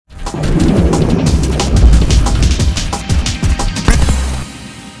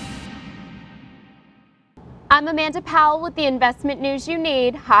I'm Amanda Powell with the investment news you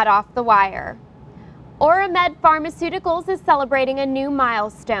need, hot off the wire. Oramed Pharmaceuticals is celebrating a new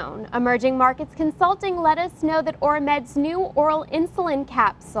milestone. Emerging Markets Consulting let us know that Oramed's new oral insulin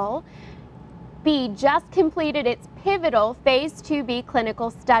capsule B just completed its pivotal Phase 2B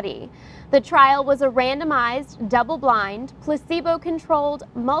clinical study. The trial was a randomized, double-blind, placebo-controlled,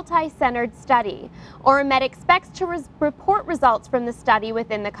 multi-centered study. Oramed expects to report results from the study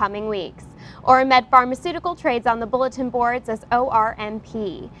within the coming weeks. Oramed Pharmaceutical trades on the bulletin boards as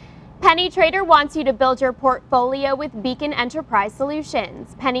ORMP. Penny Trader wants you to build your portfolio with Beacon Enterprise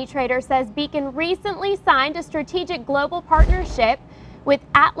Solutions. Penny Trader says Beacon recently signed a strategic global partnership with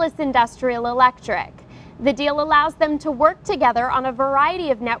Atlas Industrial Electric. The deal allows them to work together on a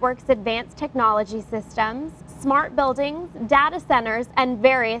variety of networks' advanced technology systems, smart buildings, data centers, and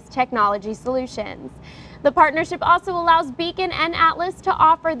various technology solutions. The partnership also allows Beacon and Atlas to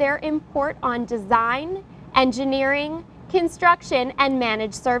offer their input on design, engineering, construction, and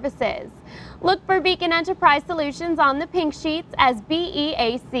managed services. Look for Beacon Enterprise Solutions on the pink sheets as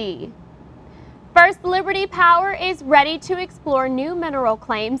BEAC. First Liberty Power is ready to explore new mineral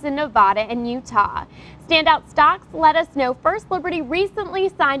claims in Nevada and Utah. Standout Stocks let us know First Liberty recently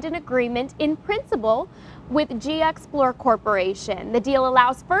signed an agreement in principle with GTWO.OB Corporation. The deal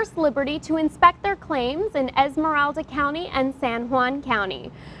allows First Liberty to inspect their claims in Esmeralda County and San Juan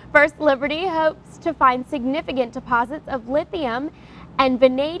County. First Liberty hopes to find significant deposits of lithium and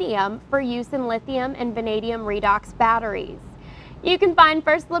vanadium for use in lithium and vanadium redox batteries. You can find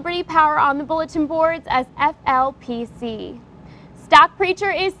First Liberty Power on the bulletin boards as FLPC. Stock Preacher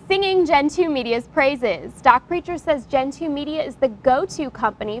is singing Gen 2 Media's praises. Stock Preacher says Gen 2 Media is the go-to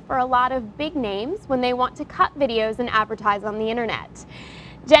company for a lot of big names when they want to cut videos and advertise on the internet.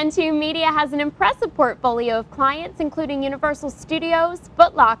 Gen 2 Media has an impressive portfolio of clients including Universal Studios,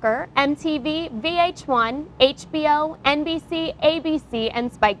 Foot Locker, MTV, VH1, HBO, NBC, ABC,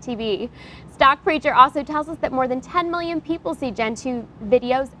 and Spike TV. Stock Preacher also tells us that more than 10 million people see Gen 2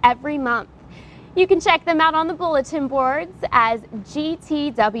 videos every month. You can check them out on the bulletin boards as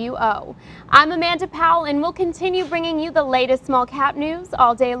GTWO. I'm Amanda Powell, and we'll continue bringing you the latest small cap news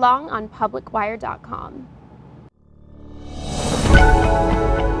all day long on publicwire.com.